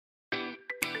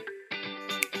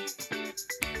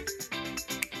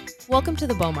Welcome to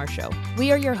the Bomar Show.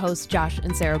 We are your hosts, Josh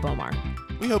and Sarah Bomar.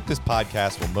 We hope this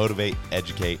podcast will motivate,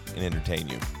 educate, and entertain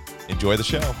you. Enjoy the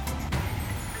show.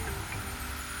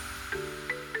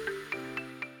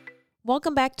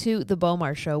 Welcome back to the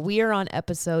Bomar Show. We are on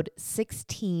episode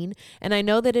 16, and I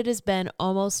know that it has been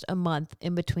almost a month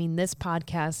in between this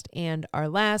podcast and our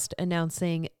last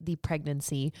announcing the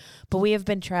pregnancy, but we have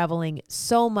been traveling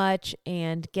so much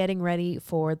and getting ready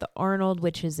for the Arnold,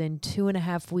 which is in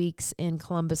 2.5 weeks in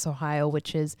Columbus, Ohio,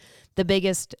 which is the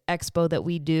biggest expo that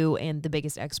we do and the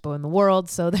biggest expo in the world.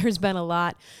 So there's been a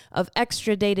lot of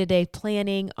extra day-to-day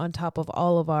planning on top of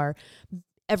all of our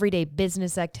everyday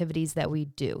business activities that we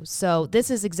do. So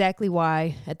this is exactly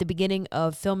why at the beginning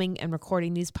of filming and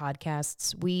recording these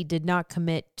podcasts, we did not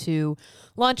commit to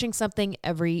launching something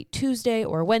every Tuesday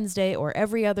or Wednesday or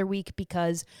every other week,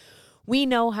 because we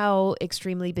know how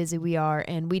extremely busy we are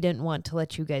and we didn't want to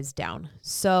let you guys down.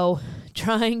 So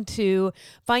trying to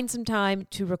find some time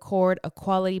to record a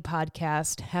quality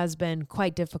podcast has been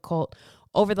quite difficult.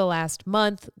 Over the last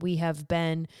month, we have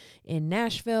been in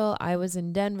Nashville. I was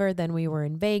in Denver. Then we were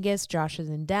in Vegas. Josh is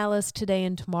in Dallas today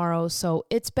and tomorrow. So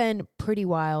it's been pretty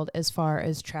wild as far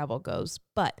as travel goes.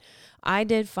 But I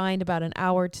did find about an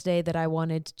hour today that I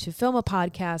wanted to film a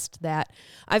podcast that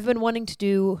I've been wanting to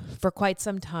do for quite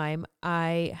some time.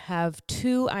 I have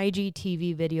 2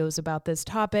 IGTV videos about this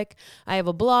topic. I have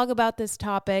a blog about this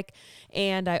topic.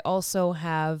 And I also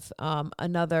have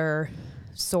another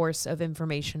source of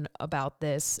information about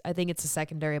this. I think it's a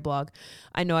secondary blog.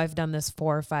 I know I've done this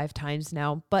 4 or 5 times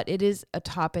now, but it is a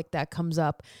topic that comes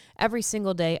up every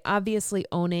single day. Obviously,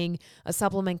 owning a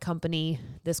supplement company,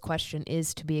 this question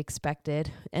is to be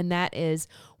expected, and that is,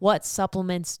 what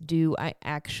supplements do I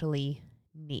actually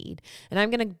need? And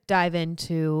I'm going to dive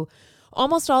into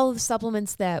almost all of the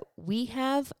supplements that we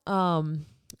have. And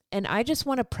I just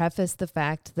want to preface the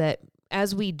fact that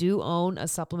as we do own a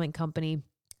supplement company,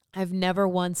 I've never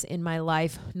once in my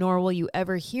life, nor will you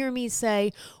ever hear me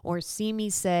say or see me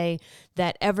say,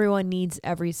 that everyone needs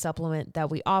every supplement that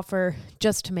we offer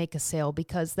just to make a sale,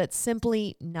 because that's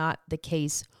simply not the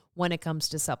case when it comes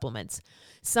to supplements.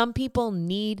 Some people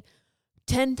need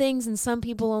 10 things and some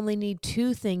people only need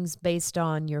 2 things based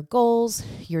on your goals,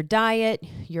 your diet,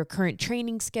 your current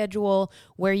training schedule,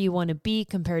 where you want to be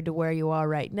compared to where you are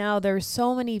right now. There are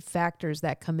so many factors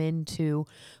that come into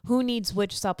who needs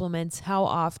which supplements, how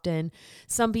often.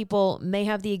 Some people may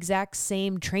have the exact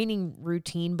same training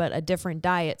routine but a different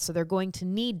diet, so they're going to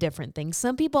need different things.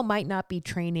 Some people might not be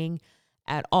training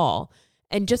at all.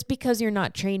 And just because you're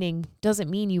not training doesn't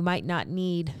mean you might not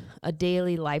need a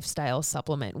daily lifestyle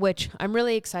supplement, which I'm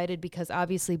really excited because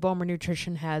obviously Bomar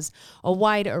Nutrition has a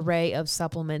wide array of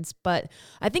supplements, but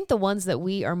I think the ones that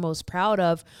we are most proud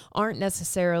of aren't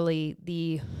necessarily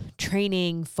the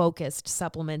training focused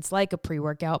supplements like a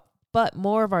pre-workout, but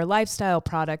more of our lifestyle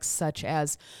products such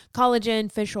as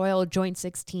collagen, fish oil, Joint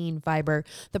 16, fiber,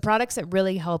 the products that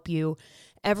really help you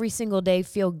every single day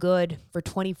feel good for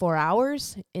 24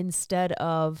 hours instead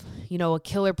of, a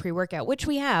killer pre-workout, which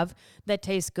we have, that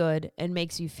tastes good and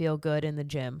makes you feel good in the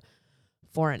gym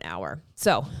for an hour.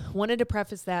 So wanted to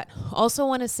preface that. Also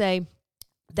want to say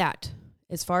that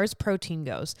as far as protein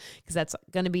goes, because that's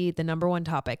going to be the number one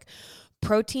topic,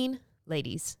 protein,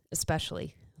 ladies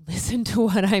especially, listen to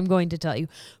what I'm going to tell you.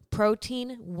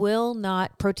 Protein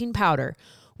powder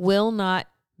will not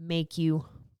make you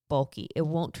bulky. It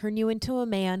won't turn you into a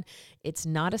man. It's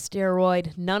not a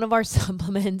steroid. None of our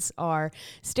supplements are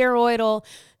steroidal.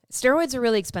 Steroids are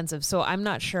really expensive, so I'm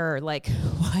not sure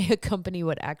why a company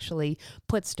would actually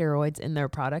put steroids in their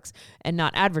products and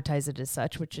not advertise it as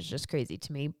such, which is just crazy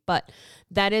to me. But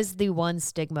that is the one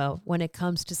stigma when it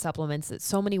comes to supplements, that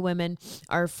so many women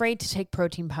are afraid to take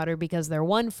protein powder because their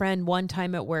one friend one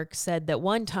time at work said that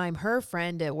one time her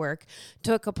friend at work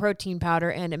took a protein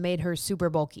powder and it made her super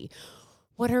bulky.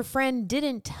 What her friend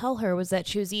didn't tell her was that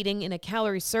she was eating in a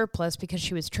calorie surplus because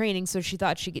she was training, so she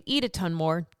thought she could eat a ton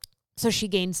more, so she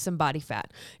gained some body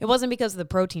fat. It wasn't because of the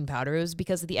protein powder. It was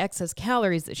because of the excess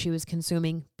calories that she was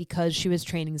consuming because she was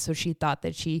training, so she thought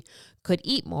that she could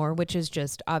eat more, which is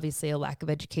just obviously a lack of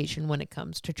education when it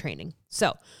comes to training.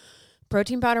 So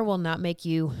protein powder will not make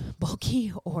you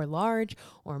bulky or large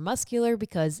or muscular,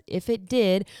 because if it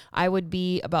did, I would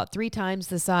be about 3 times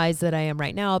the size that I am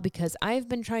right now, because I've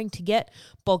been trying to get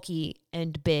bulky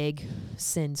and big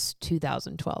since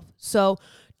 2012. So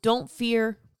don't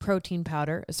fear protein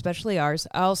powder, especially ours.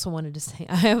 I also wanted to say,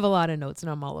 I have a lot of notes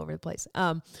and I'm all over the place.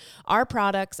 Our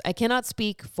products, I cannot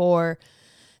speak for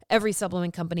every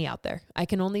supplement company out there. I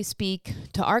can only speak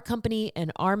to our company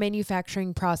and our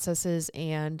manufacturing processes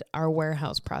and our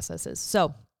warehouse processes.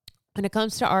 So when it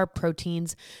comes to our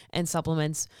proteins and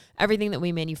supplements, everything that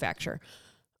we manufacture,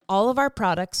 all of our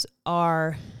products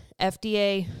are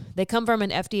FDA, they come from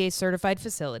an FDA certified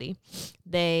facility.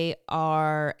 They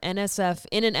are NSF,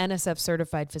 in an NSF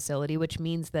certified facility, which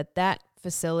means that that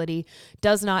facility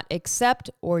does not accept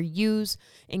or use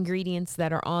ingredients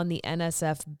that are on the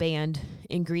NSF banned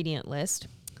ingredient list.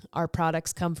 Our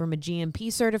products come from a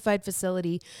GMP certified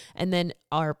facility, and then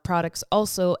our products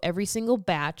also, every single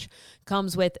batch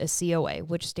comes with a COA,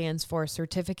 which stands for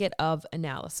Certificate of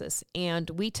Analysis. And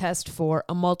we test for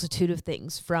a multitude of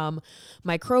things, from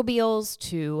microbials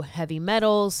to heavy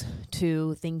metals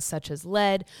to things such as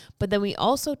lead. But then we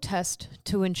also test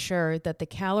to ensure that the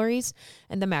calories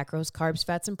and the macros, carbs,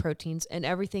 fats, and proteins, and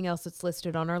everything else that's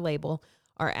listed on our label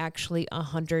are actually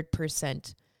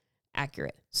 100%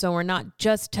 accurate. So we're not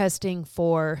just testing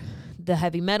for the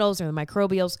heavy metals or the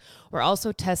microbials. We're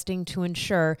also testing to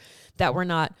ensure that we're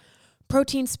not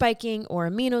protein spiking or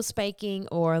amino spiking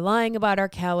or lying about our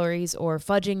calories or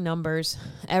fudging numbers.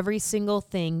 Every single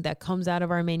thing that comes out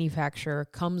of our manufacturer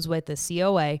comes with a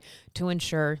COA to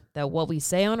ensure that what we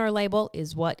say on our label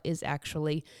is what is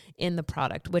actually in the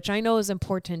product, which I know is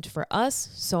important for us.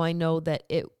 So I know that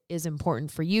it is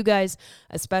important for you guys,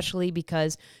 especially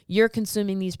because you're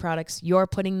consuming these products, you're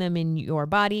putting them in your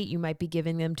body. You might be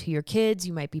giving them to your kids,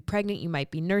 you might be pregnant, you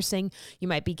might be nursing, you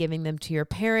might be giving them to your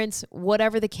parents,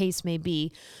 whatever the case may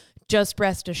be. Just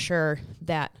rest assured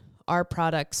that our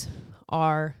products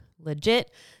are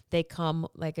legit. They come,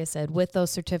 like I said, with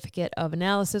those certificate of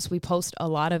analysis. We post a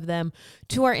lot of them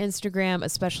to our Instagram,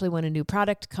 especially when a new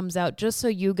product comes out, just so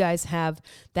you guys have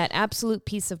that absolute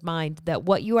peace of mind that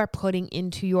what you are putting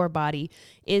into your body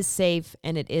is safe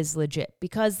and it is legit.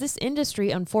 Because this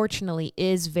industry, unfortunately,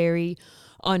 is very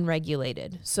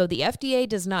unregulated. So the FDA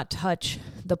does not touch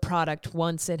the product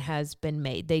once it has been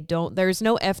made. There's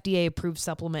no FDA approved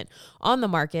supplement on the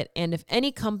market. And if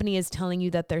any company is telling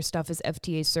you that their stuff is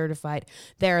FDA certified,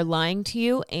 they're lying to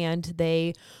you, and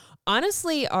they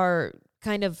honestly are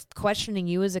kind of questioning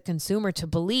you as a consumer to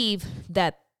believe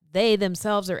that they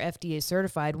themselves are FDA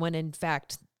certified, when in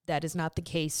fact that is not the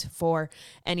case for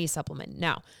any supplement.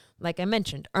 Now, like I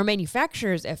mentioned, our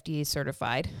manufacturer is FDA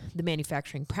certified. The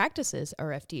manufacturing practices are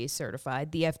FDA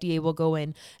certified. The FDA will go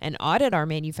in and audit our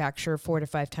manufacturer 4 to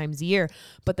 5 times a year.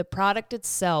 But the product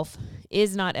itself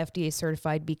is not FDA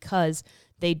certified because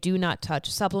they do not touch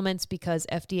supplements, because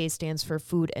FDA stands for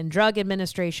Food and Drug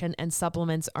Administration, and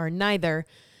supplements are neither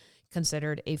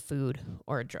considered a food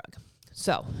or a drug.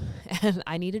 So, and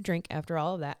I need a drink after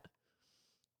all of that.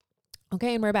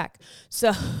 Okay, and we're back.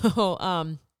 So,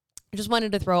 I just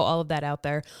wanted to throw all of that out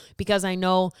there because I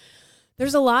know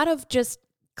there's a lot of just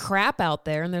crap out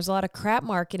there, and there's a lot of crap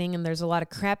marketing, and there's a lot of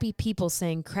crappy people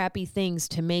saying crappy things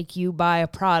to make you buy a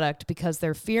product because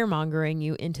they're fear-mongering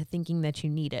you into thinking that you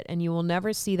need it. And you will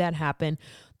never see that happen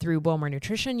through Bowmar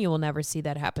Nutrition. You will never see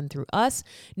that happen through us,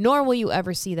 nor will you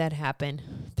ever see that happen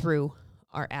through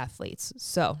our athletes.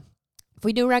 So if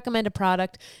we do recommend a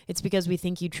product, it's because we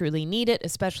think you truly need it,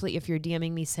 especially if you're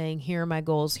DMing me saying, here are my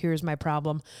goals, here's my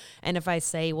problem. And if I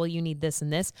say, well, you need this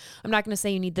and this, I'm not going to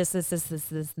say you need this, and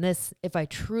this, if I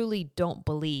truly don't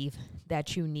believe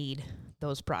that you need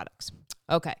those products.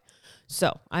 Okay,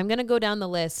 so I'm going to go down the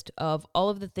list of all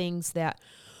of the things that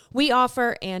we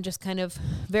offer and just kind of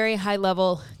very high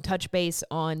level touch base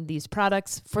on these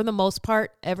products. For the most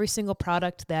part, every single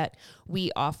product that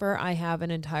we offer, I have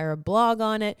an entire blog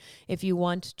on it. If you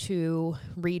want to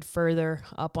read further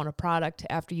up on a product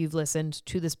after you've listened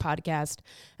to this podcast,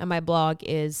 and my blog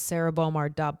is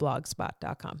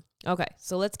sarahbowmar.blogspot.com. Okay,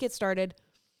 so let's get started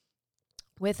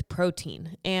with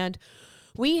protein. And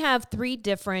we have 3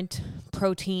 different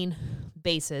protein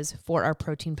bases for our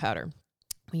protein powder.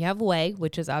 We have whey,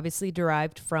 which is obviously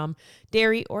derived from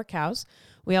dairy or cows.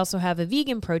 We also have a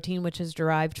vegan protein, which is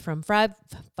derived from 5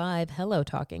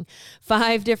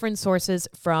 different sources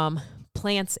from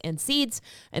plants and seeds.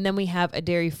 And then we have a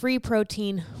dairy-free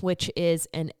protein, which is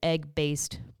an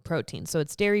egg-based protein. So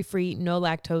it's dairy-free, no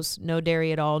lactose, no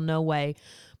dairy at all, no whey,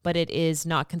 but it is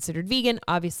not considered vegan,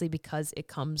 obviously, because it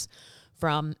comes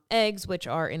from eggs, which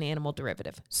are an animal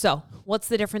derivative. So what's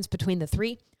the difference between the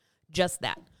 3? Just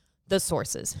that. The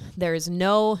sources. There is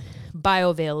no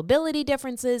bioavailability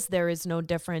differences. There is no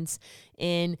difference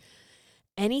in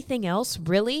anything else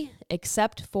really,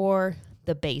 except for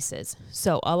the bases.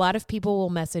 So a lot of people will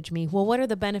message me, well, what are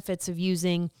the benefits of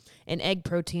using an egg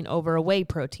protein over a whey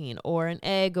protein, or an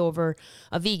egg over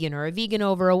a vegan, or a vegan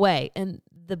over a whey? And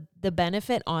the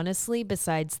benefit, honestly,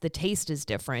 besides the taste is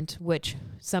different, which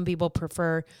some people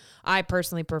prefer. I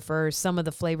personally prefer some of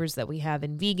the flavors that we have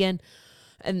in vegan.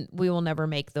 And we will never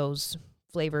make those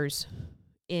flavors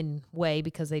in whey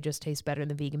because they just taste better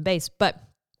than vegan base. But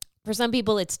for some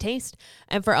people, it's taste.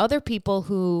 And for other people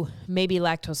who may be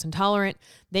lactose intolerant,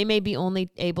 they may be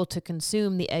only able to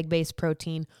consume the egg-based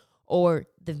protein or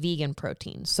the vegan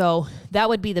protein. So that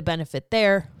would be the benefit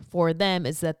there for them,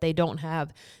 is that they don't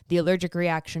have the allergic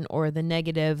reaction or the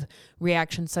negative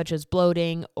reactions such as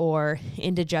bloating or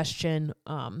indigestion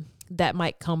that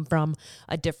might come from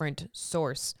a different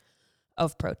source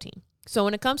of protein. So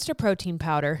when it comes to protein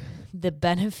powder, the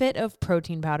benefit of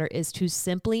protein powder is to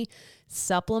simply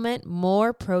supplement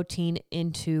more protein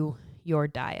into your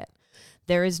diet.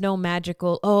 There is no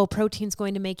magical, oh, protein's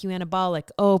going to make you anabolic.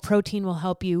 Oh, protein will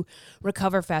help you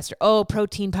recover faster. Oh,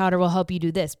 protein powder will help you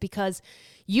do this, because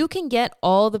you can get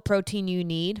all the protein you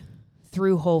need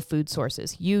through whole food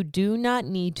sources. You do not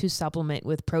need to supplement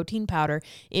with protein powder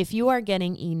if you are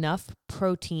getting enough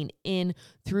protein in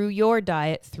through your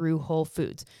diet through whole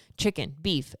foods. Chicken,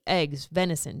 beef, eggs,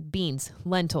 venison, beans,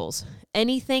 lentils,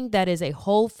 anything that is a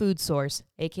whole food source,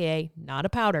 aka not a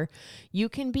powder, you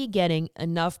can be getting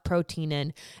enough protein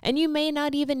in, and you may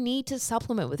not even need to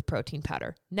supplement with protein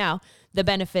powder. Now, the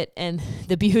benefit and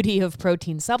the beauty of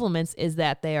protein supplements is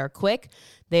that they are quick,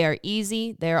 they are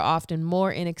easy, they are often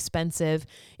more inexpensive.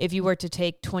 If you were to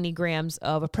take 20 grams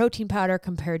of a protein powder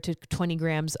compared to 20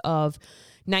 grams of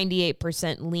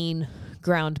 98% lean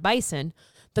ground bison,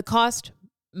 the cost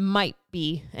might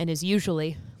be and is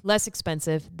usually less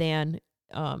expensive than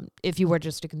if you were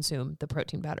just to consume the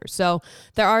protein powder. So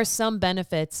there are some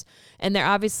benefits, and they're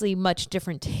obviously much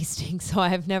different tasting. So I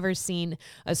have never seen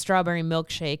a strawberry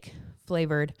milkshake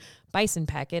flavored bison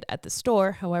packet at the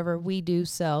store. However, we do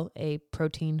sell a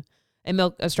strawberry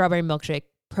milkshake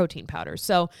protein powder.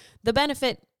 So the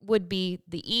benefit would be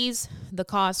the ease, the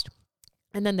cost,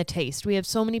 and then the taste. We have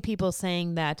so many people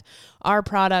saying that our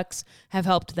products have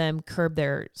helped them curb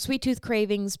their sweet tooth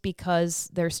cravings because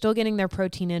they're still getting their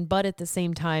protein in, but at the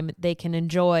same time, they can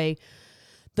enjoy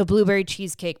the blueberry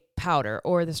cheesecake powder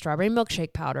or the strawberry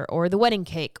milkshake powder or the wedding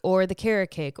cake or the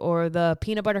carrot cake or the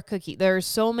peanut butter cookie. There are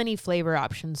so many flavor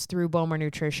options through Bowmar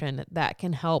Nutrition that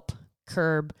can help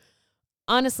curb,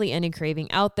 honestly, any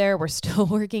craving out there. We're still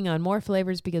working on more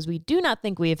flavors because we do not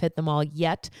think we have hit them all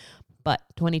yet. But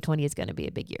 2020 is going to be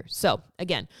a big year. So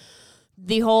again,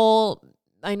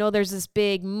 I know there's this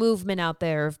big movement out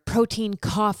there of protein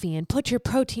coffee and put your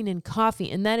protein in coffee.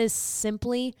 And that is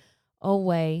simply a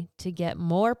way to get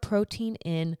more protein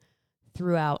in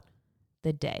throughout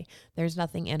the day. There's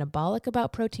nothing anabolic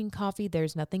about protein coffee.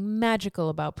 There's nothing magical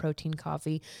about protein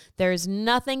coffee. There's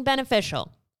nothing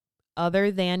beneficial other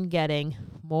than getting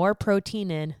more protein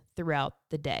in throughout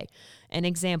the day. An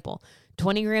example,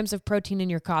 20 grams of protein in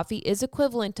your coffee is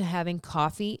equivalent to having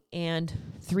coffee and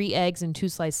 3 eggs and 2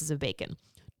 slices of bacon.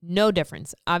 No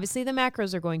difference. Obviously, the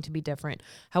macros are going to be different.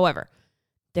 However,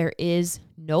 there is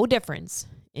no difference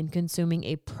in consuming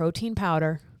a protein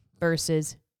powder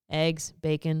versus eggs,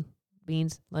 bacon,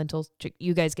 beans, lentils.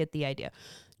 You guys get the idea.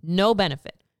 No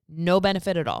benefit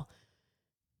at all.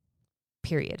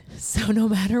 Period. So no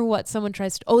matter what someone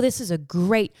tries to, oh, this is a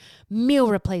great meal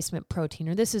replacement protein,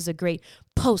 or this is a great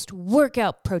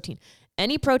post-workout protein.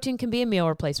 Any protein can be a meal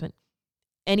replacement.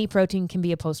 Any protein can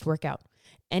be a post-workout.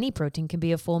 Any protein can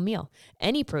be a full meal.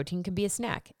 Any protein can be a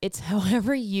snack. It's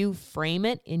however you frame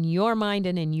it in your mind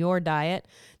and in your diet.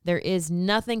 There is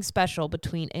nothing special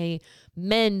between a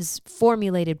men's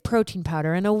formulated protein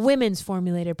powder and a women's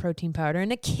formulated protein powder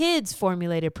and a kid's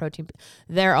formulated protein.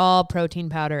 They're all protein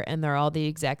powder and they're all the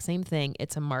exact same thing.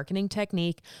 It's a marketing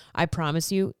technique. I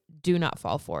promise you, do not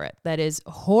fall for it. That is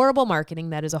horrible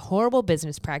marketing. That is a horrible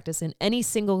business practice. And any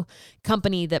single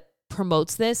company that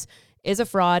promotes this is a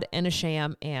fraud and a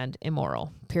sham and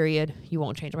immoral, period. You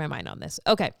won't change my mind on this.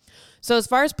 Okay, so as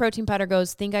far as protein powder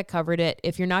goes, think I covered it.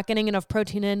 If you're not getting enough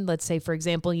protein in, let's say, for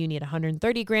example, you need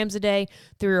 130 grams a day.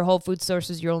 Through your whole food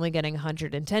sources, you're only getting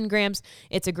 110 grams.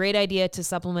 It's a great idea to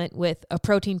supplement with a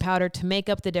protein powder to make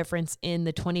up the difference in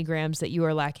the 20 grams that you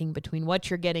are lacking between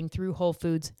what you're getting through whole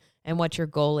foods and what your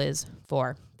goal is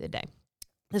for the day.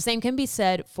 The same can be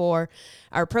said for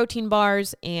our protein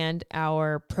bars and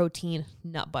our protein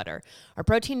nut butter. Our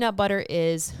protein nut butter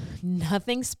is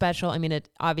nothing special. I mean, it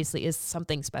obviously is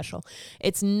something special.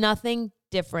 It's nothing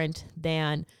different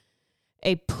than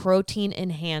a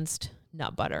protein-enhanced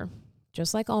nut butter.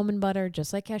 Just like almond butter,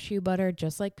 just like cashew butter,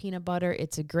 just like peanut butter.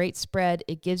 It's a great spread.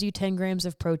 It gives you 10 grams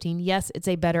of protein. Yes, it's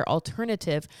a better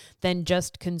alternative than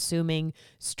just consuming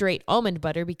straight almond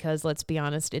butter because, let's be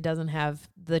honest, it doesn't have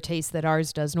the taste that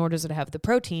ours does, nor does it have the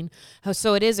protein.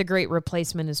 So it is a great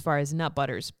replacement as far as nut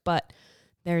butters. But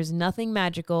there's nothing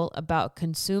magical about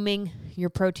consuming your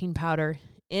protein powder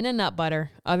in a nut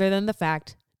butter other than the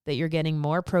fact that you're getting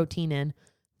more protein in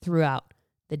throughout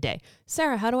the day.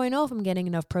 Sarah, how do I know if I'm getting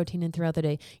enough protein in throughout the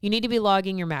day? You need to be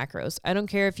logging your macros. I don't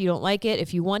care if you don't like it.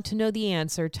 If you want to know the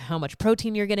answer to how much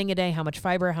protein you're getting a day, how much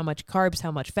fiber, how much carbs,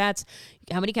 how much fats,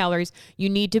 how many calories, you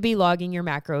need to be logging your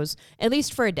macros at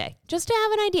least for a day, just to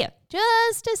have an idea,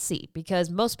 just to see, because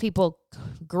most people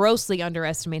grossly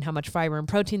underestimate how much fiber and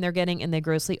protein they're getting, and they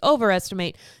grossly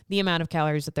overestimate the amount of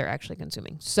calories that they're actually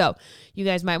consuming. So you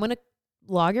guys might want to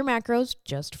log your macros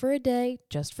just for a day,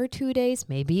 just for 2 days,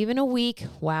 maybe even a week.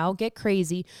 Wow, get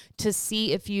crazy, to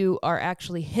see if you are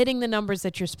actually hitting the numbers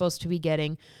that you're supposed to be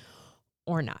getting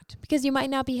or not, because you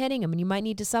might not be hitting them and you might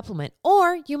need to supplement,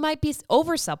 or you might be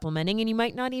over supplementing and you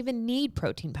might not even need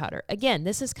protein powder. Again,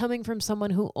 this is coming from someone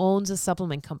who owns a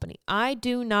supplement company. I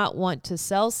do not want to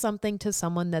sell something to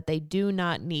someone that they do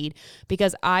not need,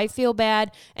 because I feel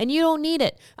bad and you don't need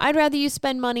it. I'd rather you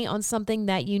spend money on something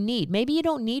that you need. Maybe you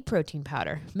don't need protein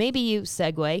powder. Maybe you,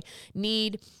 segue,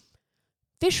 need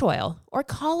fish oil or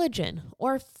collagen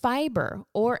or fiber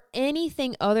or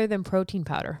anything other than protein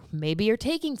powder. Maybe you're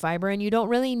taking fiber and you don't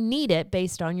really need it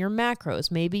based on your macros.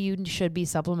 Maybe you should be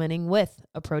supplementing with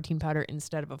a protein powder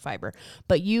instead of a fiber.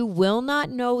 But you will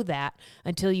not know that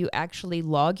until you actually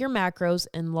log your macros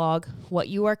and log what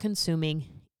you are consuming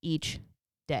each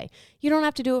day. You don't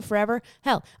have to do it forever.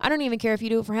 Hell, I don't even care if you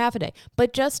do it for half a day,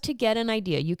 but just to get an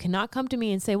idea. You cannot come to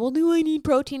me and say, well, do I need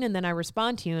protein? And then I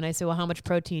respond to you and I say, well, how much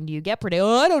protein do you get per day?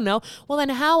 Oh, I don't know. Well, then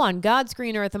how on God's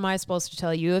green earth am I supposed to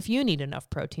tell you if you need enough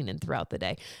protein in throughout the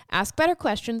day? Ask better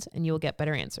questions and you will get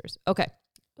better answers. Okay.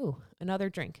 Ooh, another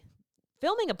drink.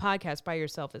 Filming a podcast by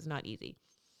yourself is not easy,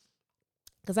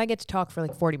 because I get to talk for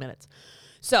like 40 minutes.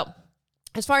 So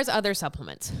as far as other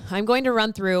supplements, I'm going to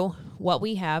run through what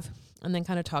we have and then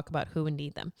kind of talk about who would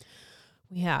need them.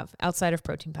 We have, outside of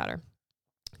protein powder,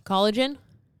 collagen,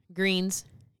 greens,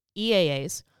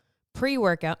 EAAs,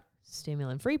 pre-workout,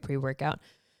 stimulant-free pre-workout,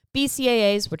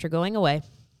 BCAAs, which are going away,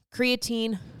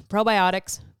 creatine,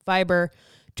 probiotics, fiber,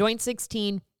 Joint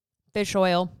 16, fish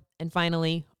oil, and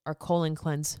finally, our colon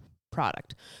cleanse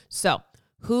product. So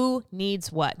who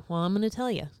needs what? Well, I'm going to tell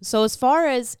you. So as far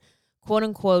as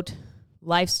quote-unquote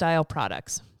lifestyle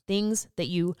products, things that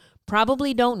you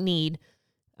probably don't need,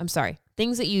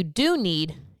 things that you do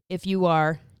need if you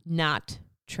are not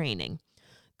training: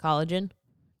 collagen,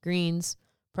 greens,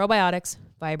 probiotics,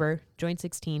 fiber, Joint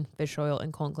 16, fish oil,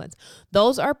 and colon cleanse.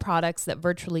 Those are products that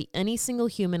virtually any single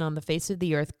human on the face of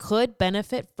the earth could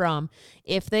benefit from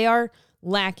if they are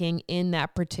lacking in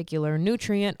that particular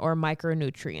nutrient or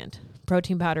micronutrient.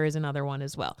 Protein powder is another one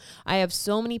as well. I have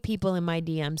so many people in my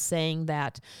DMs saying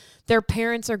that their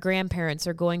parents or grandparents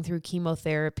are going through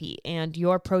chemotherapy and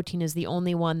your protein is the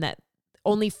only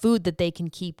food that they can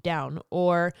keep down.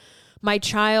 Or my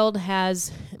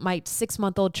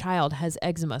 6-month-old child has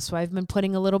eczema, so I've been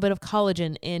putting a little bit of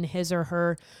collagen in his or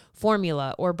her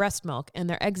formula or breast milk, and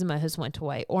their eczema has went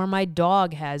away. Or my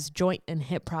dog has joint and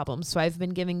hip problems, so I've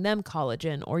been giving them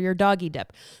collagen, or your doggy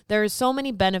dip. There are so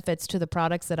many benefits to the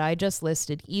products that I just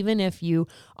listed, even if you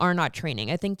are not training.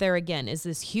 I think there, again, is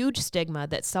this huge stigma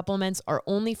that supplements are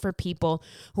only for people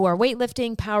who are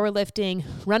weightlifting, powerlifting,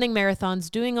 running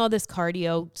marathons, doing all this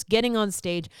cardio, getting on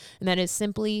stage, and that is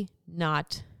simply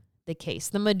not the case.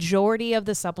 The majority of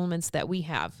the supplements that we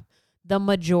have,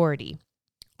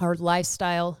 are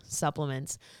lifestyle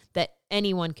supplements that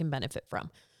anyone can benefit from.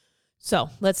 So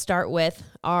let's start with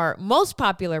our most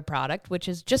popular product, which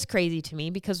is just crazy to me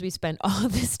because we spend all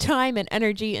this time and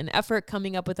energy and effort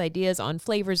coming up with ideas on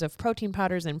flavors of protein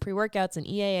powders and pre-workouts and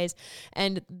EAAs.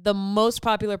 And the most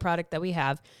popular product that we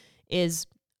have is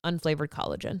unflavored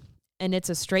collagen. And it's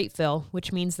a straight fill,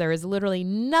 which means there is literally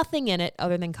nothing in it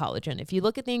other than collagen. If you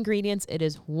look at the ingredients, it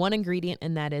is one ingredient,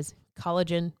 and that is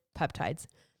collagen peptides.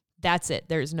 That's it.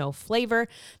 There's no flavor.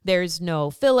 There's no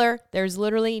filler. There's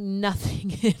literally nothing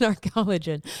in our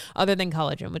collagen other than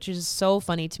collagen, which is so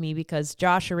funny to me because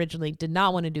Josh originally did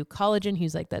not want to do collagen. He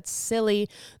was like, that's silly.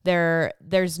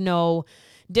 There's no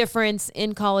difference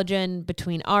in collagen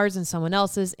between ours and someone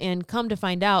else's. And come to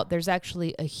find out, there's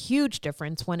actually a huge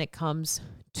difference when it comes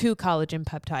to collagen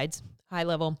peptides, high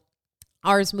level.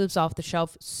 Ours moves off the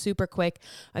shelf super quick.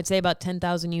 I'd say about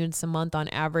 10,000 units a month on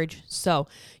average. So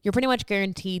you're pretty much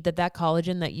guaranteed that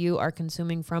collagen that you are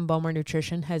consuming from Bowmar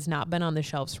Nutrition has not been on the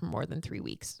shelves for more than 3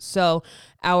 weeks. So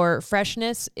our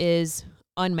freshness is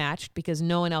unmatched because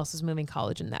no one else is moving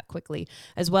collagen that quickly,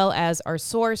 as well as our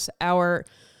source. Our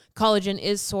collagen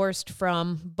is sourced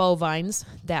from bovines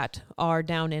that are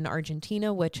down in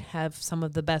Argentina, which have some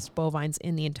of the best bovines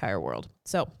in the entire world.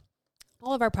 So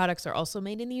all of our products are also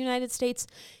made in the United States,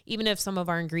 even if some of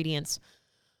our ingredients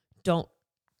don't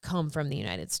come from the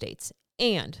United States.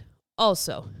 And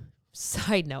also,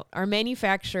 Side note, our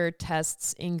manufacturer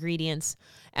tests ingredients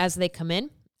as they come in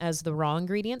as the raw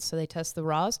ingredients. So they test the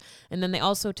raws, and then they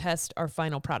also test our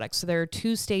final product. So there are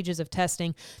 2 stages of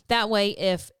testing. That way,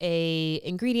 if a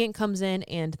ingredient comes in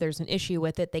and there's an issue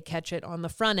with it, they catch it on the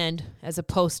front end as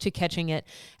opposed to catching it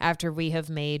after we have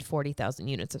made 40,000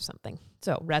 units of something.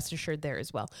 So rest assured there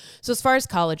as well. So as far as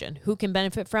collagen, who can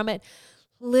benefit from it?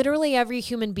 Literally every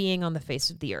human being on the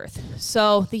face of the earth.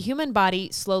 So the human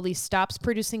body slowly stops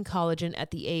producing collagen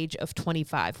at the age of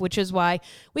 25, which is why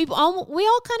we all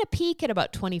kind of peak at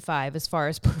about 25 as far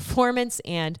as performance,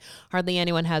 and hardly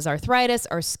anyone has arthritis.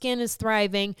 Our skin is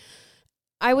thriving.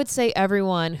 I would say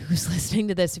everyone who's listening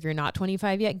to this, if you're not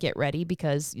 25 yet, get ready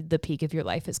because the peak of your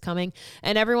life is coming.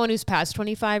 And everyone who's past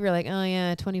 25, you're like, oh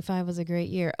yeah, 25 was a great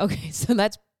year. Okay, so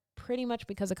that's pretty much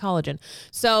because of collagen.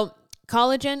 So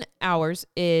collagen, ours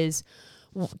is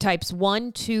types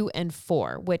 1, 2, and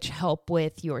 4, which help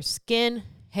with your skin,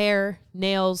 hair,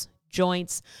 nails,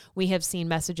 joints. We have seen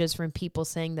messages from people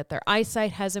saying that their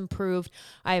eyesight has improved.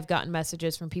 I have gotten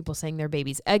messages from people saying their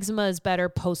baby's eczema is better.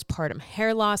 Postpartum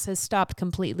hair loss has stopped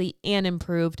completely and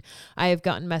improved. I have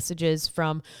gotten messages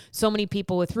from so many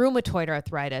people with rheumatoid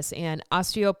arthritis and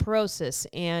osteoporosis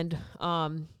and,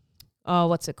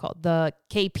 what's it called? The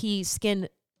KP skin,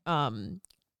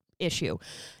 issue.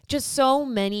 Just so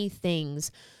many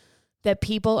things that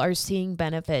people are seeing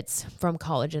benefits from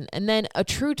collagen. And then a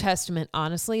true testament,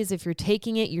 honestly, is if you're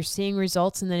taking it, you're seeing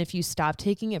results. And then if you stop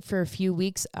taking it for a few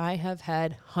weeks, I have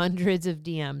had hundreds of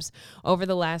DMs over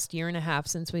the last year and a half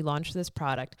since we launched this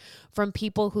product from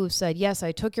people who've said, yes,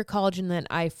 I took your collagen, then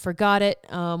I forgot it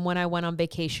when I went on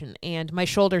vacation and my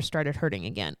shoulder started hurting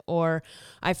again. Or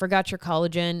I forgot your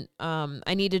collagen.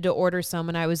 I needed to order some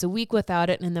and I was a week without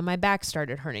it and then my back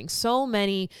started hurting. So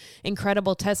many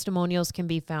incredible testimonials can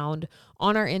be found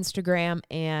on our Instagram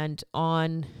and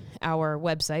on our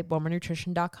website,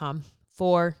 BowmarNutrition.com,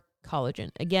 for collagen.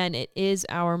 Again, it is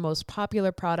our most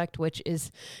popular product, which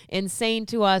is insane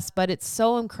to us, but it's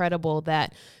so incredible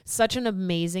that such an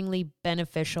amazingly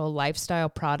beneficial lifestyle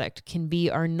product can be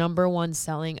our number 1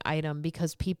 selling item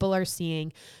because people are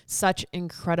seeing such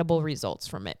incredible results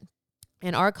from it.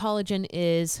 And our collagen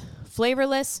is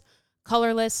flavorless,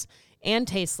 colorless, and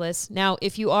tasteless. Now,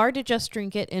 if you are to just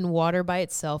drink it in water by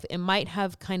itself, it might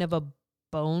have kind of a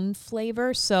bone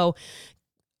flavor. So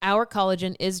our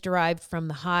collagen is derived from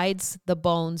the hides, the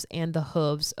bones, and the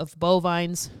hooves of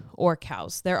bovines or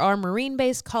cows. There are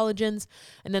marine-based collagens,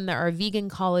 and then there are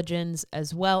vegan collagens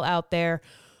as well out there.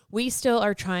 We still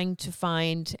are trying to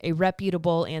find a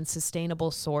reputable and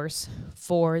sustainable source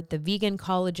for the vegan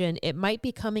collagen. It might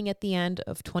be coming at the end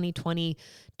of 2020.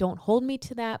 Don't hold me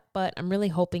to that, but I'm really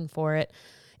hoping for it.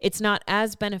 It's not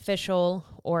as beneficial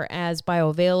or as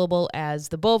bioavailable as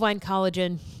the bovine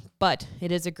collagen, but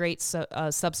it is a great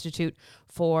substitute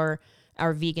for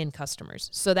our vegan customers.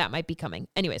 So that might be coming.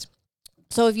 Anyways,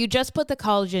 so if you just put the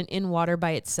collagen in water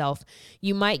by itself,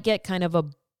 you might get kind of a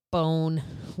bone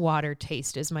water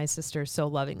taste, as my sister so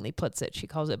lovingly puts it. She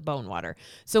calls it bone water.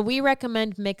 So we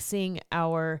recommend mixing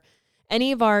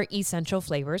any of our essential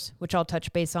flavors, which I'll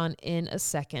touch base on in a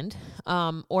second,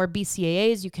 or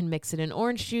BCAAs. You can mix it in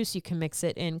orange juice. You can mix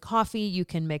it in coffee. You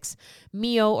can mix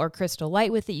Mio or Crystal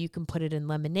Light with it. You can put it in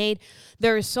lemonade.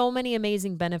 There are so many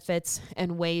amazing benefits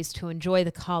and ways to enjoy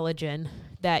the collagen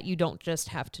that you don't just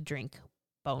have to drink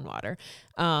bone water.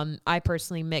 I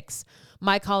personally mix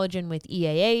my collagen with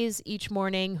EAAs each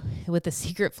morning with a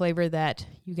secret flavor that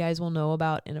you guys will know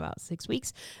about in about 6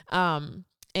 weeks.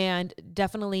 And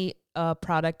definitely a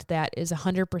product that is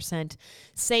 100%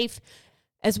 safe,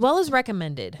 as well as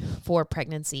recommended for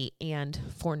pregnancy and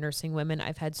for nursing women.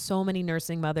 I've had so many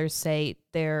nursing mothers say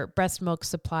their breast milk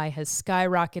supply has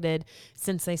skyrocketed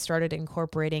since they started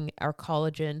incorporating our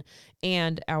collagen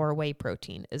and our whey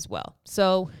protein as well.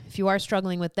 So if you are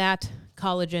struggling with that,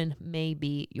 collagen may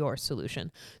be your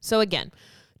solution. So again,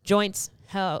 joint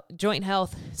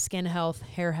health, skin health,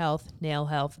 hair health, nail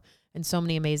health, and so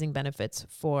many amazing benefits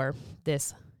for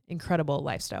this incredible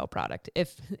lifestyle product.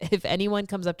 If anyone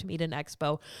comes up to me at an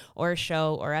expo or a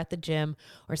show or at the gym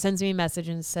or sends me a message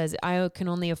and says, I can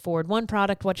only afford one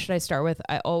product, what should I start with?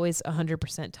 I always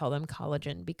 100% tell them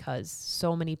collagen because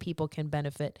so many people can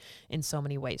benefit in so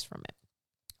many ways from it.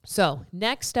 So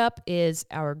next up is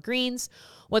our greens.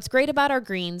 What's great about our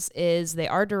greens is they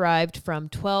are derived from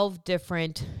 12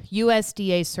 different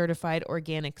USDA certified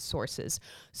organic sources.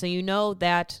 So you know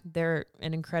that they're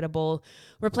an incredible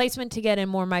replacement to get in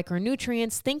more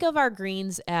micronutrients. Think of our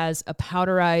greens as a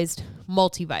powderized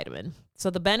multivitamin.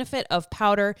 So the benefit of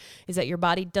powder is that your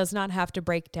body does not have to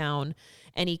break down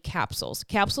any capsules.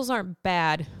 Capsules aren't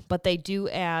bad, but they do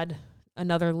add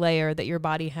another layer that your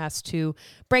body has to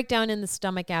break down in the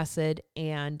stomach acid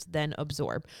and then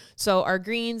absorb. So our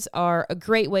greens are a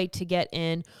great way to get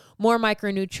in more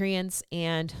micronutrients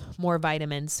and more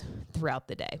vitamins throughout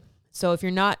the day. So if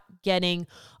you're not getting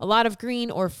a lot of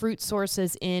green or fruit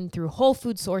sources in through whole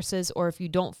food sources, or if you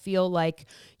don't feel like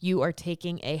you are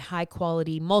taking a high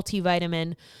quality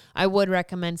multivitamin, I would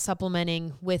recommend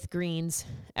supplementing with greens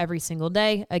every single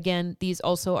day. Again, these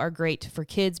also are great for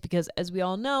kids because, as we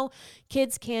all know,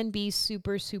 kids can be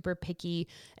super, super picky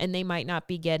and they might not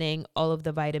be getting all of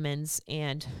the vitamins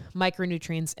and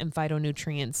micronutrients and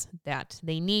phytonutrients that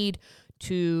they need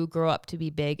to grow up to be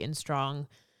big and strong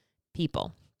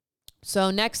people.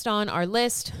 So next on our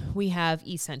list, we have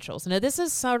essentials. Now, this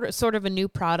is sort of a new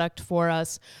product for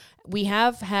us. We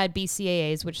have had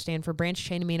BCAAs, which stand for branched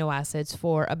chain amino acids,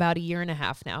 for about a year and a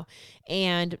half now.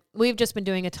 And we've just been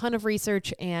doing a ton of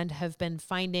research and have been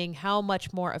finding how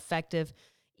much more effective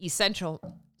essential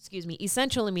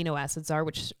amino acids are,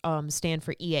 which stand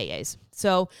for EAAs.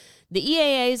 So the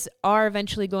EAAs are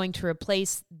eventually going to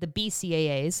replace the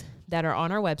BCAAs that are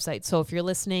on our website. So if you're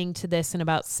listening to this in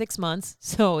about 6 months,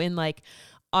 so in like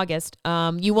August,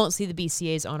 you won't see the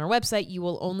BCAAs on our website. You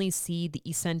will only see the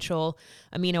essential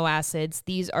amino acids.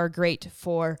 These are great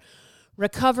for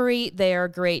recovery. They are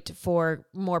great for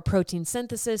more protein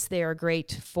synthesis. They are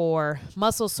great for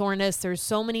muscle soreness. There's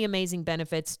so many amazing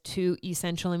benefits to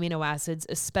essential amino acids,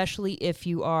 especially if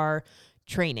you are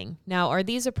training. Now, are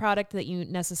these a product that you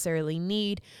necessarily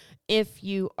need if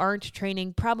you aren't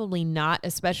training? Probably not,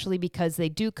 especially because they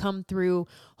do come through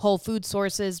whole food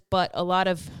sources, but a lot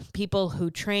of people who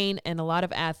train and a lot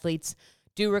of athletes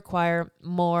do require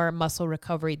more muscle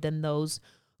recovery than those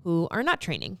who are not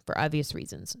training for obvious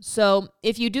reasons. So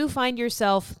if you do find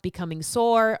yourself becoming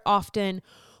sore often,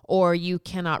 or you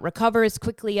cannot recover as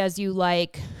quickly as you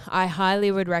like, I highly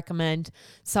would recommend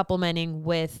supplementing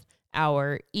with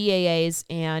our EAAs.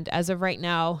 And as of right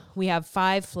now, we have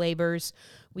 5 flavors.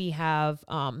 We have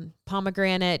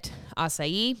pomegranate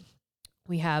acai,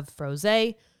 we have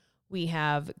frosé, we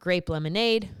have grape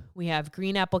lemonade, we have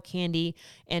green apple candy,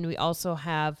 and we also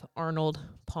have Arnold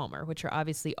Palmer, which are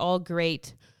obviously all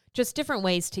great, just different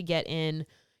ways to get in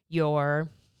your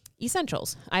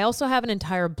essentials. I also have an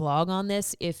entire blog on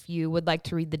this if you would like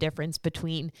to read the difference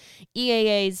between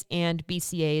EAAs and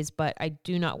BCAAs, but I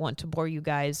do not want to bore you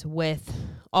guys with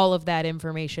all of that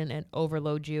information and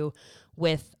overload you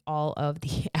with all of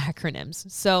the acronyms.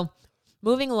 So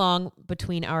moving along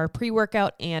between our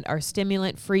pre-workout and our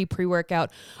stimulant-free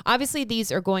pre-workout, obviously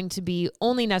these are going to be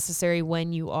only necessary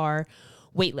when you are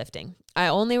weightlifting. I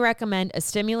only recommend a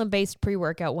stimulant-based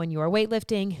pre-workout when you are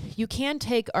weightlifting. You can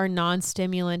take our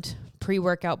non-stimulant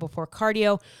pre-workout before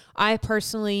cardio. I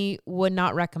personally would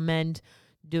not recommend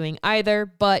doing either,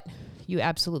 but you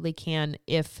absolutely can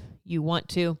if you want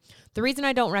to. The reason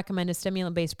I don't recommend a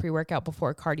stimulant-based pre-workout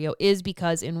before cardio is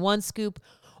because in 1 scoop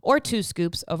or 2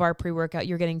 scoops of our pre-workout,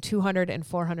 you're getting 200 and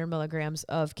 400 milligrams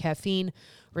of caffeine,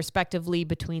 respectively,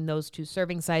 between those 2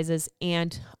 serving sizes.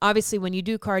 And obviously, when you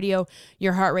do cardio,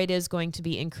 your heart rate is going to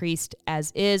be increased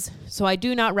as is. So I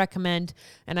do not recommend,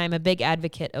 and I'm a big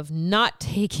advocate of not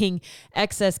taking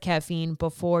excess caffeine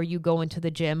before you go into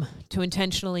the gym to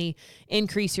intentionally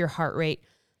increase your heart rate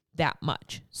that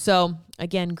much. So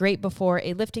again, great before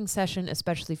a lifting session,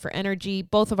 especially for energy.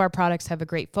 Both of our products have a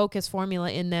great focus formula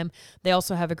in them. They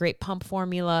also have a great pump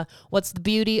formula. What's the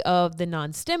beauty of the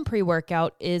non-stim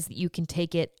pre-workout is that you can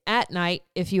take it at night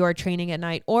if you are training at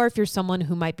night, or if you're someone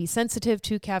who might be sensitive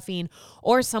to caffeine,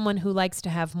 or someone who likes to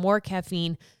have more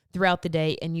caffeine throughout the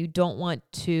day and you don't want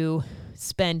to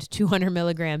spend 200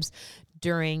 milligrams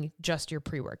during just your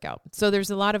pre-workout. So there's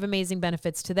a lot of amazing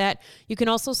benefits to that. You can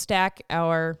also stack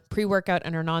our pre-workout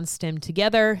and our non-stim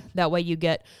together. That way you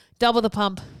get double the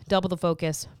pump, double the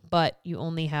focus, but you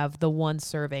only have the 1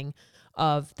 serving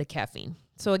of the caffeine.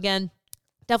 So again,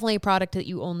 definitely a product that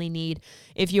you only need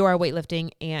if you are weightlifting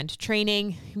and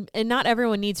training. And not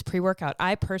everyone needs pre-workout.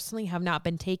 I personally have not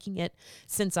been taking it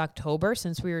since October,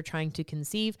 since we were trying to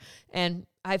conceive, and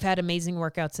I've had amazing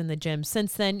workouts in the gym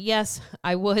since then. Yes,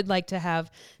 I would like to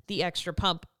have the extra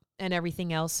pump and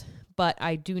everything else, but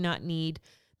I do not need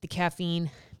the caffeine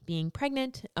being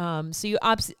pregnant. So you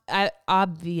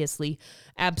obviously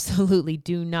absolutely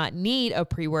do not need a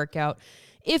pre-workout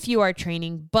if you are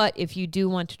training. But if you do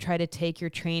want to try to take your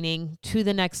training to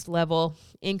the next level,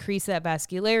 increase that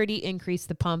vascularity, increase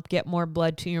the pump, get more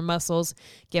blood to your muscles,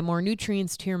 get more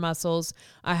nutrients to your muscles,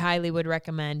 I highly would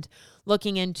recommend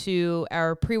looking into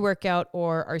our pre-workout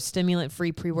or our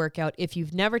stimulant-free pre-workout. If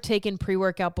you've never taken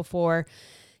pre-workout before,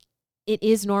 it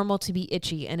is normal to be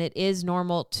itchy and it is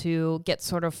normal to get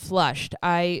sort of flushed.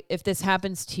 If this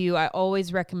happens to you, I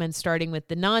always recommend starting with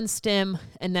the non-stim,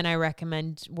 and then I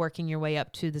recommend working your way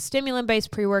up to the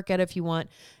stimulant-based pre-workout if you want,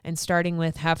 and starting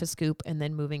with half a scoop and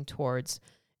then moving towards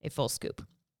a full scoop.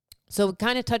 So we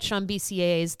kind of touched on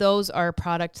BCAAs. Those are a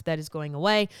product that is going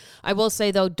away. I will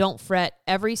say, though, don't fret.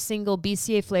 Every single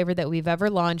BCAA flavor that we've ever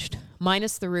launched,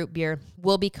 minus the root beer,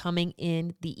 will be coming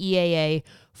in the EAA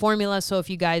formula. So if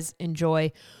you guys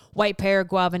enjoy white pear,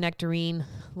 guava nectarine,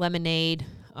 lemonade,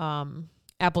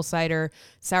 apple cider,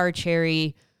 sour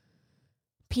cherry,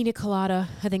 pina colada,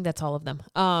 I think that's all of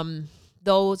them.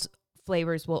 Those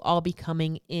flavors will all be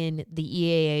coming in the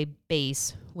EAA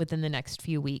base within the next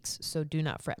few weeks, so do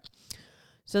not fret.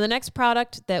 So the next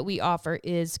product that we offer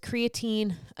is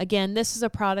creatine. Again, this is a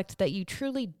product that you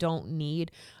truly don't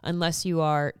need unless you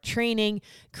are training.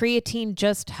 Creatine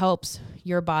just helps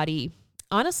your body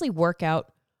honestly work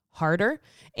out harder,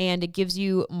 and it gives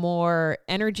you more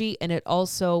energy, and it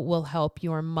also will help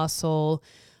your muscle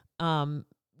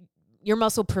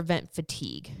prevent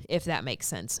fatigue, if that makes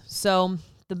sense. So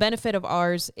the benefit of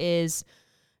ours is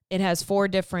it has 4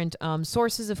 different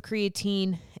sources of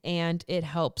creatine, and it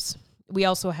helps. We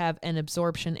also have an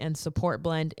absorption and support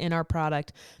blend in our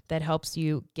product that helps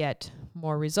you get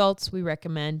more results. We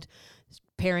recommend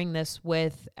pairing this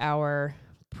with our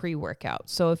pre-workout.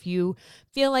 So if you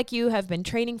feel like you have been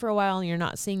training for a while and you're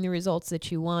not seeing the results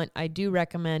that you want, I do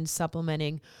recommend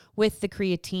supplementing with the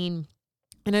creatine.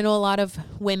 And I know a lot of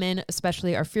women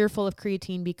especially are fearful of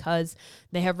creatine because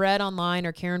they have read online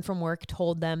or Karen from work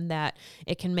told them that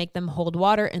it can make them hold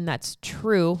water, and that's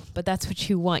true, but that's what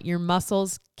you want. Your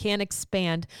muscles can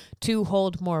expand to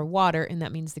hold more water, and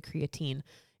that means the creatine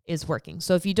is working.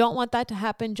 So if you don't want that to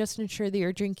happen, just ensure that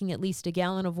you're drinking at least a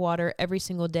gallon of water every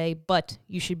single day, but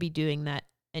you should be doing that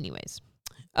anyways.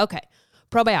 Okay.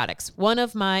 Probiotics, one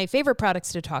of my favorite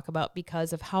products to talk about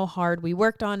because of how hard we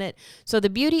worked on it. So the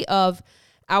beauty of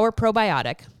our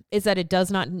probiotic is that it does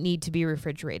not need to be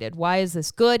refrigerated. Why is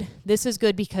this good? This is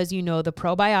good because the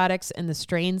probiotics and the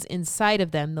strains inside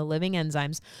of them, the living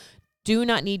enzymes, do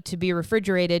not need to be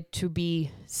refrigerated to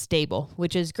be stable,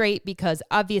 which is great because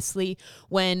obviously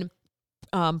when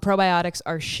probiotics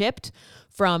are shipped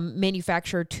from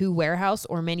manufacturer to warehouse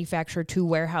or manufacturer to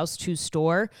warehouse to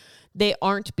store, they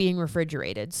aren't being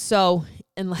refrigerated. So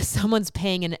unless someone's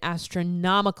paying an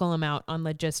astronomical amount on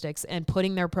logistics and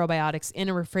putting their probiotics in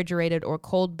a refrigerated or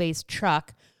cold-based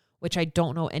truck, which I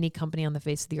don't know any company on the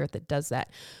face of the earth that does that,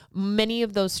 many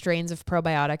of those strains of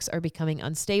probiotics are becoming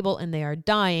unstable and they are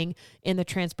dying in the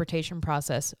transportation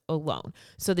process alone.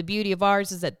 So the beauty of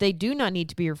ours is that they do not need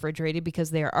to be refrigerated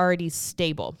because they are already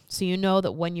stable. So you know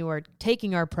that when you are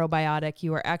taking our probiotic,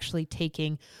 you are actually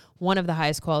taking one of the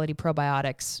highest quality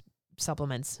probiotics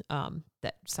supplements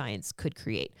that science could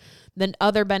create. The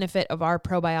other benefit of our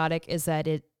probiotic is that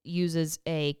it uses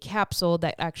a capsule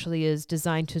that actually is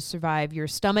designed to survive your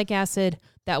stomach acid.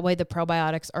 That way the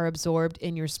probiotics are absorbed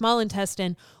in your small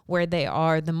intestine where they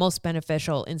are the most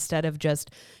beneficial instead of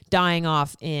just dying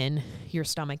off in your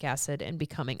stomach acid and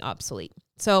becoming obsolete.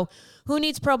 So who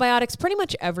needs probiotics? Pretty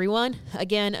much everyone.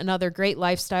 Again, another great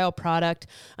lifestyle product.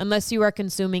 Unless you are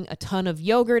consuming a ton of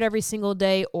yogurt every single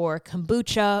day or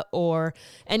kombucha or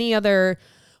any other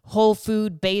whole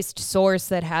food based source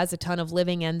that has a ton of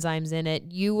living enzymes in it,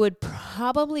 you would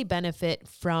probably benefit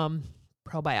from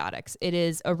probiotics. It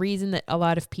is a reason that a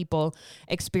lot of people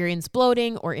experience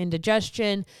bloating or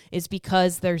indigestion is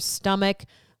because their stomach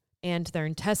and their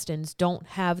intestines don't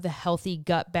have the healthy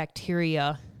gut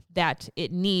bacteria that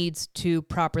it needs to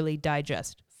properly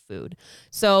digest food.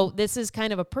 So this is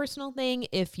kind of a personal thing.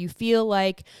 If you feel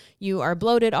like you are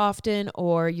bloated often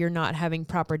or you're not having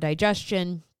proper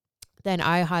digestion, then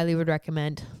I highly would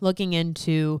recommend looking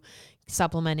into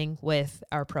supplementing with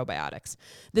our probiotics.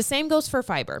 The same goes for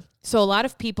fiber. So a lot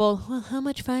of people, well, how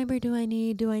much fiber do I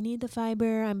need? Do I need the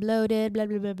fiber? I'm bloated, blah,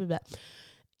 blah, blah, blah, blah.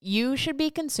 You should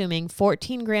be consuming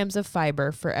 14 grams of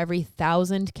fiber for every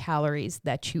 1,000 calories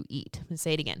that you eat. Let's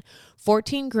say it again.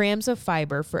 14 grams of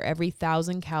fiber for every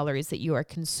 1,000 calories that you are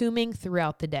consuming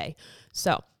throughout the day.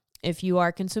 So if you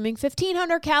are consuming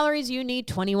 1,500 calories, you need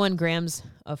 21 grams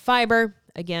of fiber.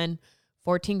 Again,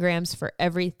 14 grams for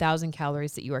every 1,000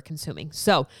 calories that you are consuming.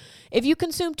 So if you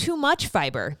consume too much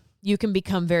fiber, you can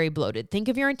become very bloated. Think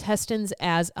of your intestines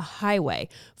as a highway.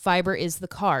 Fiber is the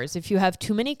cars. If you have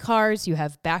too many cars, you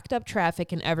have backed up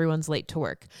traffic and everyone's late to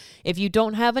work. If you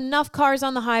don't have enough cars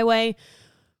on the highway,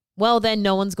 well, then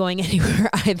no one's going anywhere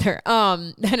either.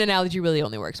 That analogy really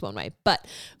only works one way. But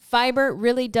fiber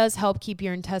really does help keep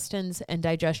your intestines and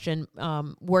digestion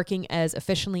working as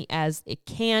efficiently as it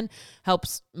can,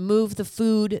 helps move the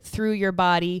food through your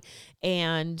body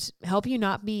and help you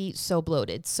not be so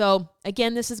bloated. So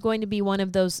again, this is going to be one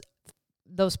of those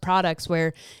products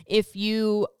where if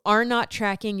you are not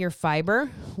tracking your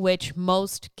fiber, which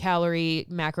most calorie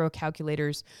macro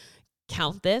calculators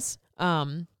count this,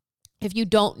 if you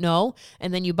don't know,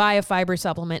 and then you buy a fiber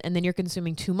supplement and then you're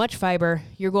consuming too much fiber,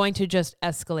 you're going to just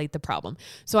escalate the problem.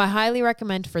 So I highly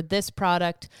recommend for this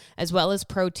product, as well as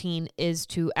protein, is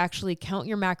to actually count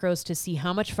your macros to see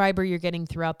how much fiber you're getting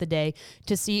throughout the day,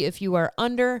 to see if you are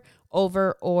under,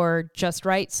 over, or just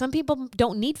right. Some people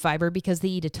don't need fiber because they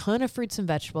eat a ton of fruits and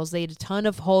vegetables. They eat a ton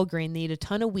of whole grain. They eat a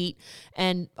ton of wheat,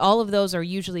 and all of those are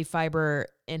usually fiber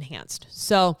enhanced.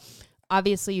 So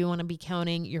obviously, you want to be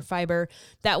counting your fiber.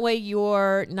 That way,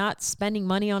 you're not spending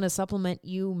money on a supplement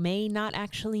you may not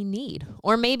actually need.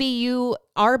 Or maybe you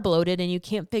are bloated and you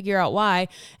can't figure out why,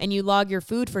 and you log your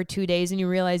food for 2 days and you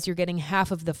realize you're getting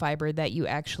half of the fiber that you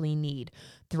actually need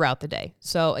throughout the day.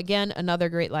 So again, another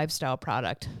great lifestyle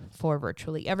product for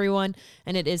virtually everyone,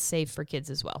 and it is safe for kids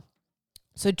as well.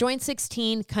 So Joint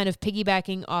 16, kind of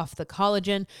piggybacking off the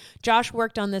collagen. Josh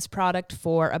worked on this product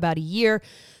for about a year.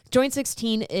 Joint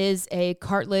 16 is a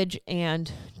cartilage and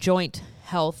joint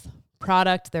health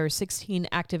product. There are 16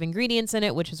 active ingredients in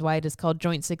it, which is why it is called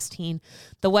Joint 16.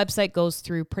 The website goes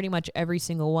through pretty much every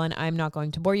single one. I'm not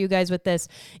going to bore you guys with this.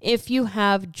 If you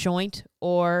have joint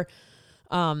or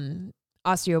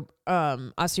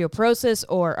osteoporosis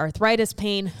or arthritis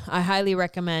pain, I highly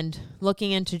recommend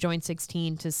looking into Joint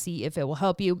 16 to see if it will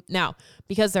help you. Now,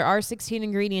 because there are 16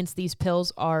 ingredients, these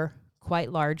pills are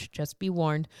quite large, just be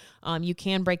warned. You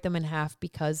can break them in half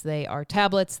because they are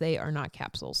tablets, they are not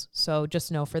capsules. So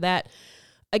just know for that.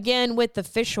 Again, with the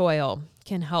fish oil,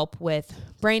 can help with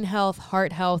brain health,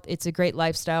 heart health. It's a great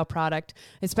lifestyle product,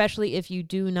 especially if you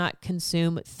do not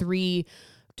consume 3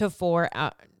 to 4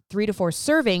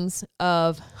 servings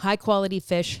of high quality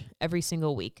fish every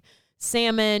single week.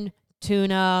 Salmon,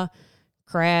 tuna,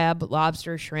 crab,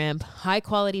 lobster, shrimp, high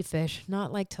quality fish,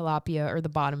 not like tilapia or the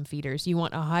bottom feeders. You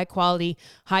want a high quality,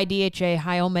 high DHA,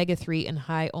 high omega-3, and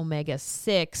high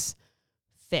omega-6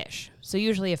 fish. So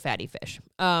usually a fatty fish.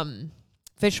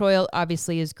 Fish oil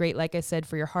obviously is great, like I said,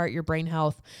 for your heart, your brain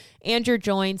health, and your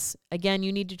joints. Again,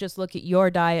 you need to just look at your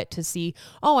diet to see,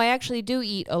 oh, I actually do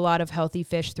eat a lot of healthy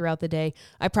fish throughout the day.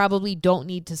 I probably don't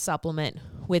need to supplement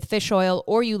with fish oil.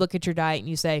 Or you look at your diet and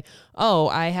you say, oh,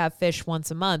 I have fish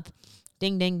once a month.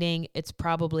 Ding, ding, ding. It's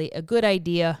probably a good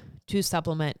idea to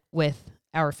supplement with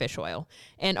our fish oil.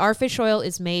 And our fish oil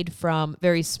is made from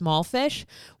very small fish,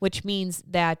 which means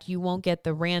that you won't get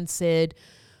the rancid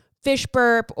fish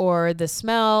burp or the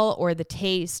smell or the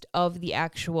taste of the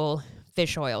actual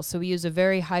fish oil. So we use a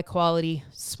very high quality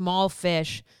small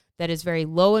fish that is very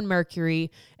low in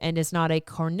mercury and is not a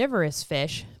carnivorous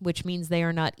fish, which means they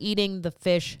are not eating the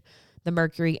fish, the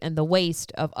mercury, and the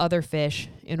waste of other fish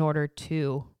in order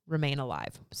to remain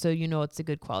alive. So you know it's a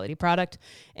good quality product.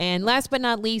 And last but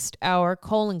not least, our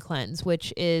colon cleanse,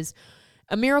 which is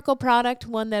a miracle product,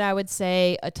 one that I would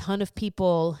say a ton of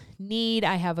people need.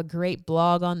 I have a great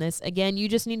blog on this. Again, you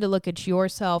just need to look at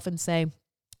yourself and say,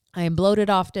 I am bloated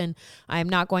often. I am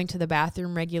not going to the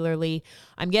bathroom regularly.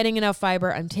 I'm getting enough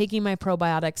fiber. I'm taking my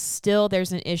probiotics. Still,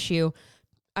 there's an issue.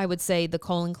 I would say the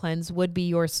colon cleanse would be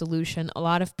your solution. A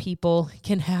lot of people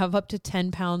can have up to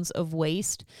 10 pounds of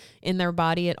waste in their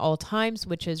body at all times,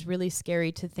 which is really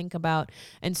scary to think about.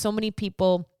 And so many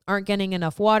people aren't getting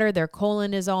enough water. Their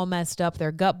colon is all messed up.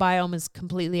 Their gut biome is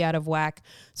completely out of whack.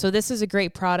 So this is a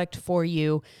great product for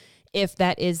you if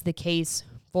that is the case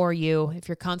for you. If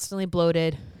you're constantly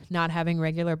bloated, not having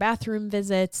regular bathroom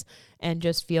visits, and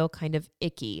just feel kind of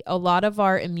icky. A lot of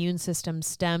our immune system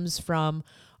stems from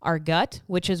our gut,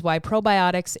 which is why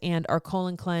probiotics and our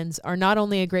colon cleanse are not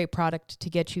only a great product to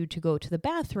get you to go to the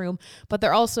bathroom, but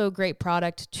they're also a great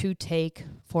product to take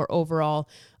for overall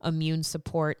immune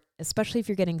support, especially if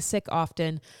you're getting sick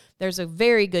often. There's a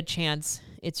very good chance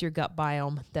it's your gut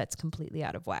biome that's completely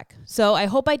out of whack. So I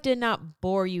hope I did not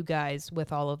bore you guys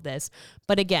with all of this.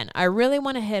 But again, I really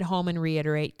want to hit home and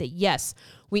reiterate that yes,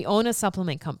 we own a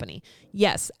supplement company.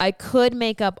 Yes, I could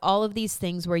make up all of these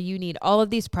things where you need all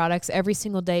of these products every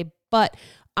single day, but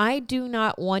I do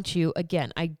not want you,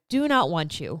 again, I do not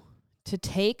want you to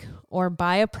take or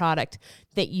buy a product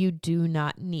that you do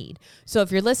not need. So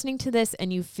if you're listening to this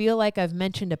and you feel like I've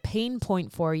mentioned a pain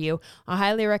point for you, I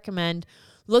highly recommend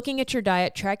looking at your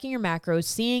diet, tracking your macros,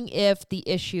 seeing if the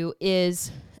issue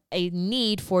is a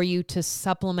need for you to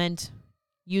supplement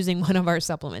using one of our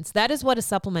supplements. That is what a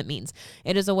supplement means.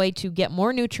 It is a way to get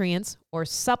more nutrients or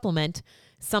supplement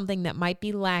something that might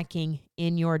be lacking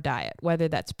in your diet, whether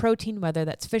that's protein, whether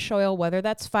that's fish oil, whether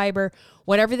that's fiber,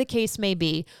 whatever the case may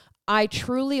be. I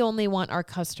truly only want our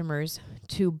customers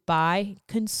to buy,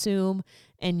 consume,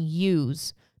 and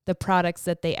use the products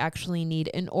that they actually need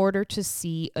in order to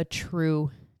see a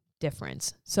true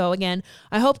difference. So again,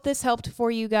 I hope this helped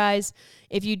for you guys.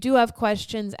 If you do have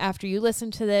questions after you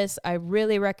listen to this, I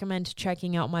really recommend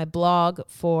checking out my blog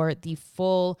for the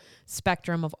full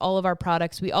spectrum of all of our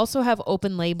products. We also have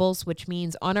open labels, which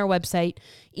means on our website,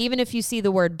 even if you see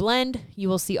the word blend, you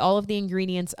will see all of the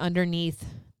ingredients underneath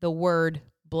the word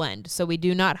blend. So we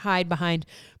do not hide behind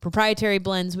proprietary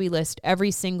blends. We list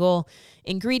every single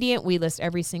ingredient. We list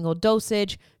every single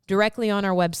dosage directly on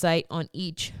our website on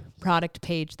each product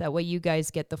page. That way you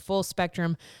guys get the full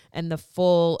spectrum and the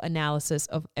full analysis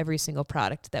of every single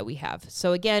product that we have.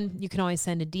 So again, you can always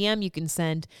send a DM, you can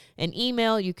send an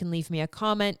email, you can leave me a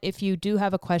comment if you do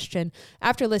have a question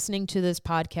after listening to this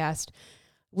podcast.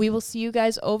 We will see you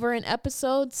guys over in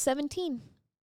episode 17.